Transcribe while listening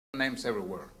names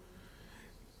everywhere.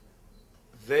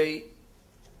 They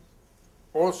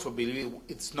also believe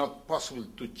it's not possible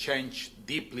to change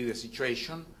deeply the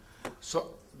situation, so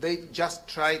they just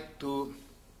try to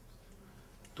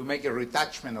make a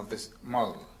retouchment of this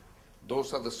model.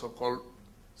 Those are the so-called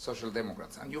social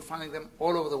democrats, and you find them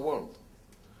all over the world.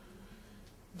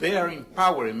 They are in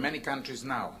power in many countries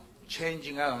now,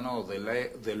 changing, I don't know,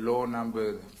 the law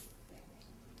number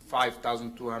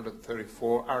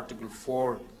 5,234, Article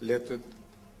 4, letter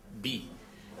B,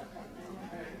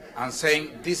 and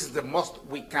saying this is the most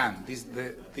we can. This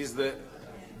is the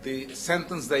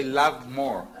sentence they love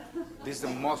more. This is the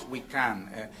most we can.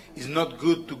 It's not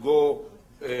good to go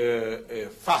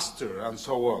faster and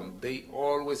so on. They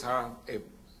always have a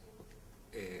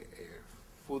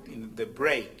foot in the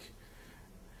brake.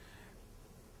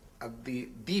 At the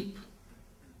deep,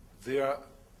 they are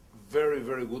very,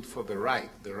 very good for the right.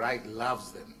 The right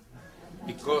loves them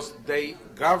because they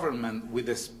government with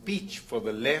a speech for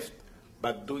the left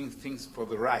but doing things for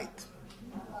the right.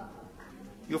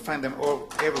 You find them all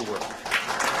everywhere.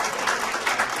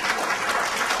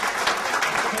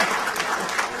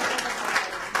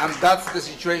 And that's the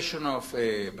situation of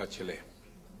Bachelet.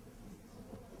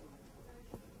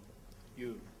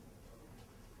 You.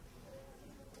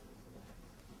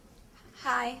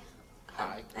 Hi.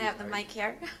 Hi. I have the mic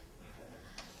here.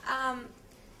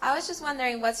 I was just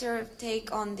wondering, what's your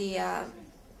take on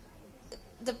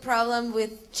the problem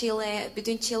with Chile,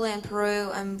 between Chile and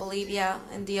Peru and Bolivia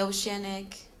and the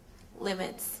oceanic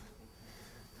limits?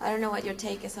 I don't know what your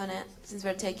take is on it, since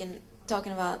we're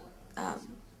talking about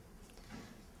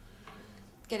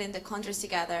getting the countries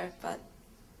together, but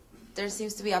there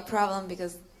seems to be a problem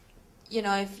because, you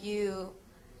know, if you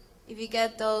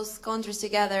get those countries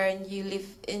together and you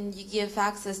give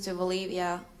access to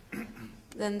Bolivia,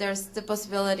 then there's the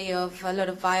possibility of a lot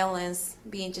of violence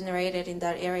being generated in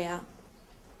that area.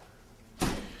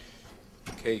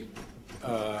 Okay.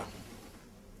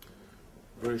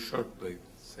 Very shortly,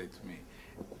 say to me.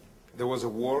 There was a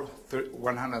war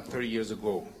 130 years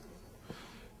ago.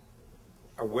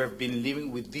 We've been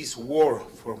living with this war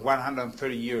for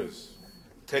 130 years,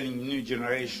 telling new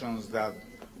generations that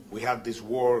we had this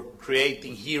war,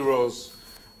 creating heroes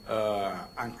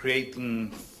and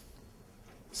creating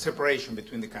separation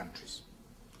between the countries,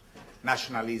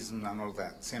 nationalism and all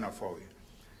that, xenophobia.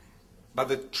 But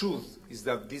the truth is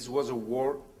that this was a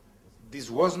war, this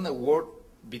wasn't a war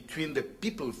between the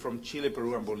people from Chile,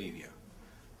 Peru, and Bolivia.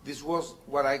 This was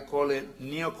what I call a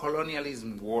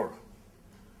neo-colonialism war,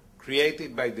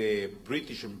 created by the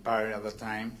British Empire at the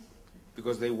time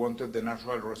because they wanted the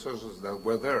natural resources that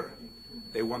were there.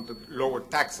 They wanted lower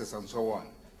taxes and so on.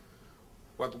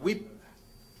 What we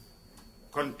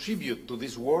contribute to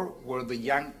this war were the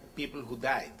young people who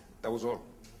died. That was all.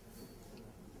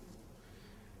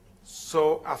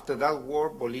 So after that war,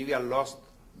 Bolivia lost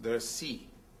their sea.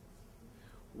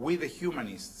 We, the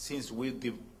humanists, since we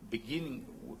began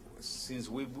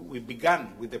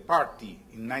with the party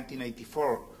in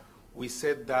 1984, we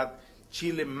said that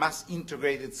Chile must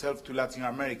integrate itself to Latin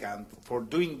America. And for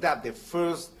doing that, the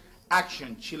first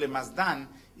action Chile must done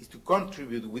is to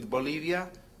contribute with Bolivia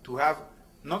to have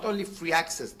not only free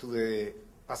access to the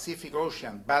Pacific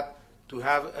Ocean, but to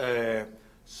have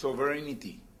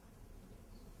sovereignty,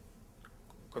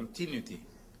 continuity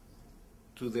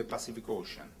to the Pacific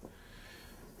Ocean.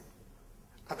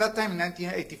 At that time, in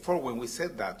 1984, when we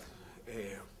said that,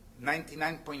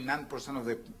 99.9% of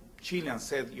the Chileans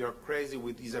said, you're crazy,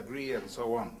 we disagree, and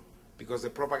so on, because the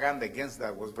propaganda against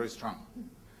that was very strong.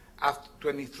 After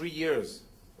 23 years,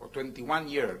 or 21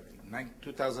 years, in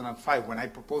 2005, when I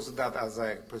proposed that as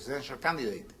a presidential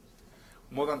candidate,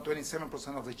 more than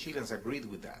 27% of the Chileans agreed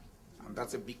with that, and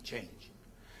that's a big change.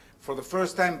 For the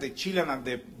first time, the Chilean and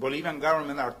the Bolivian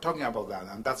government are talking about that,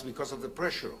 and that's because of the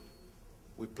pressure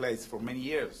we placed for many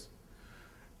years.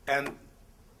 And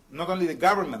not only the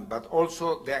government, but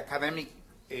also the academic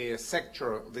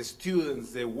sector, the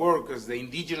students, the workers, the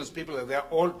indigenous people, they're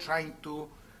all trying to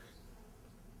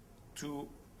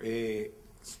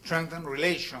strengthen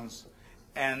relations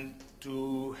and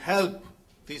to help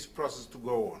this process to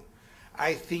go on.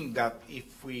 I think that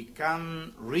if we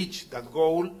can reach that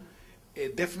goal,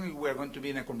 definitely we are going to be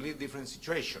in a completely different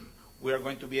situation. We are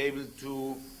going to be able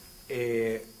to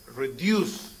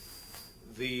reduce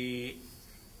the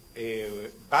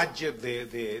budget,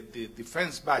 the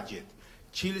defense budget.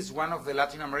 Chile is one of the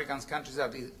Latin American countries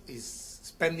that is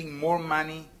spending more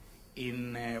money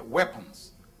in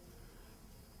weapons,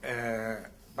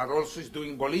 but also is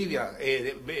doing Bolivia,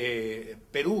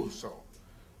 Peru, so.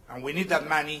 And we need that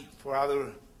money for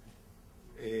other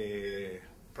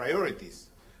priorities.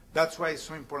 That's why it's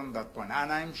so important, that point.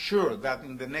 And I'm sure that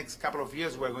in the next couple of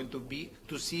years we're going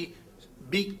to see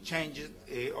big changes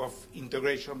of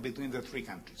integration between the three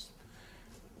countries.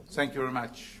 Thank you very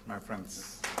much, my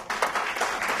friends.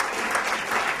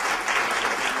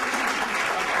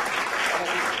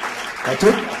 That's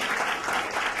it?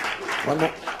 One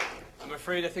more. I'm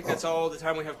afraid I think that's all the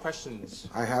time we have questions.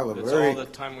 I have a That's very... all the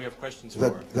time we have questions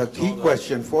for. The key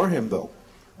question for him, though.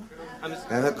 And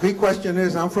the key question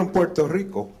is, I'm from Puerto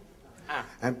Rico.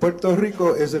 And Puerto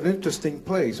Rico is an interesting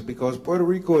place because Puerto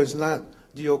Rico is not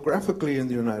geographically in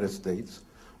the United States,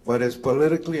 but is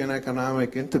politically and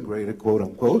economic integrated, quote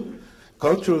unquote.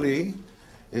 Culturally,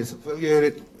 it's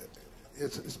affiliated,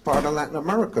 it's part of Latin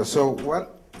America. So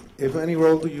what, if any,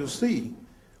 role do you see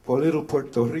for little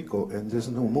Puerto Rico in this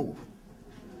new move?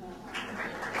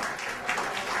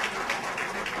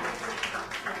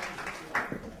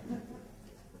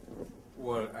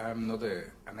 Well, I'm not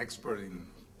an expert in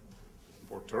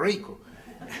Puerto Rico,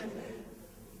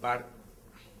 but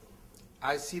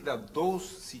I see that those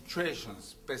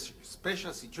situations,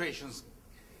 special situations,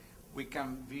 we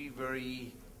can be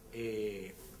very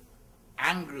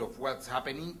angry of what's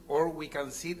happening, or we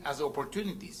can see it as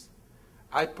opportunities.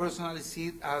 I personally see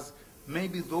it as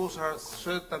maybe those are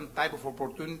certain type of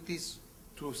opportunities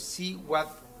to see what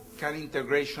can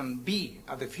integration be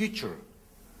at the future.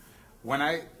 When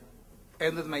I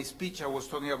ended my speech, I was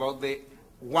talking about the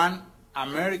one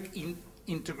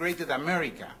integrated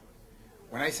America.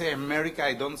 When I say America,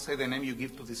 I don't say the name you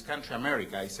give to this country,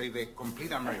 America. I say the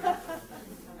complete America,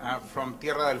 from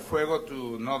Tierra del Fuego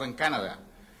to northern Canada.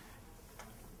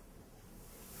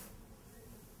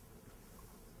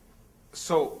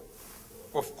 So,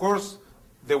 of course,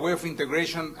 the way of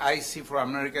integration I see for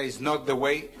America is not the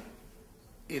way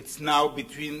it's now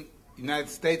between the United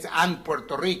States and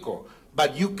Puerto Rico.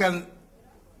 But you can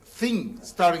think,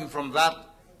 starting from that,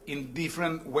 in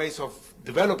different ways of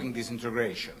developing this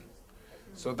integration.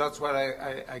 So that's what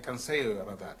I can say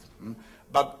about that.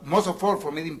 But most of all,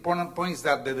 for me, the important point is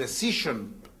that the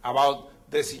decision about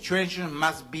the situation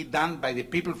must be done by the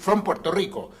people from Puerto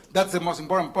Rico. That's the most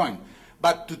important point.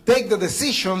 But to take the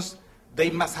decisions, they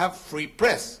must have free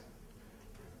press.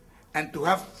 And to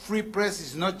have free press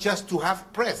is not just to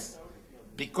have press,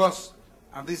 because,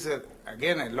 and this is,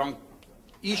 again, a long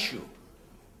issue,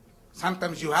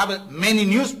 sometimes you have many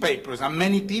newspapers and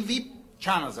many TV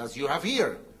channels, as you have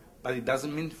here, but it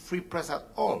doesn't mean free press at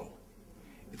all.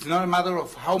 It's not a matter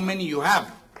of how many you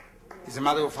have. It's a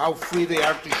matter of how free they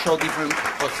are to show different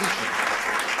positions.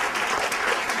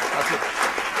 That's it.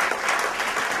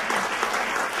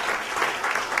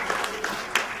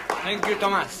 Thank you,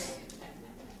 Tomas.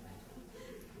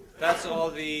 That's all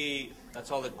the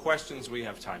questions we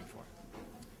have time for.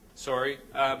 Sorry,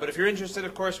 but if you're interested,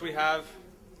 of course, we have,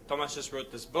 Tomas just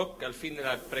wrote this book, Al fin de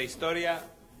la prehistoria.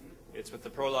 It's with the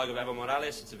prologue of Evo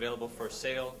Morales. It's available for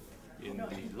sale in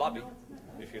the lobby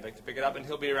if you'd like to pick it up. And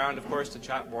he'll be around, of course, to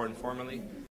chat more informally.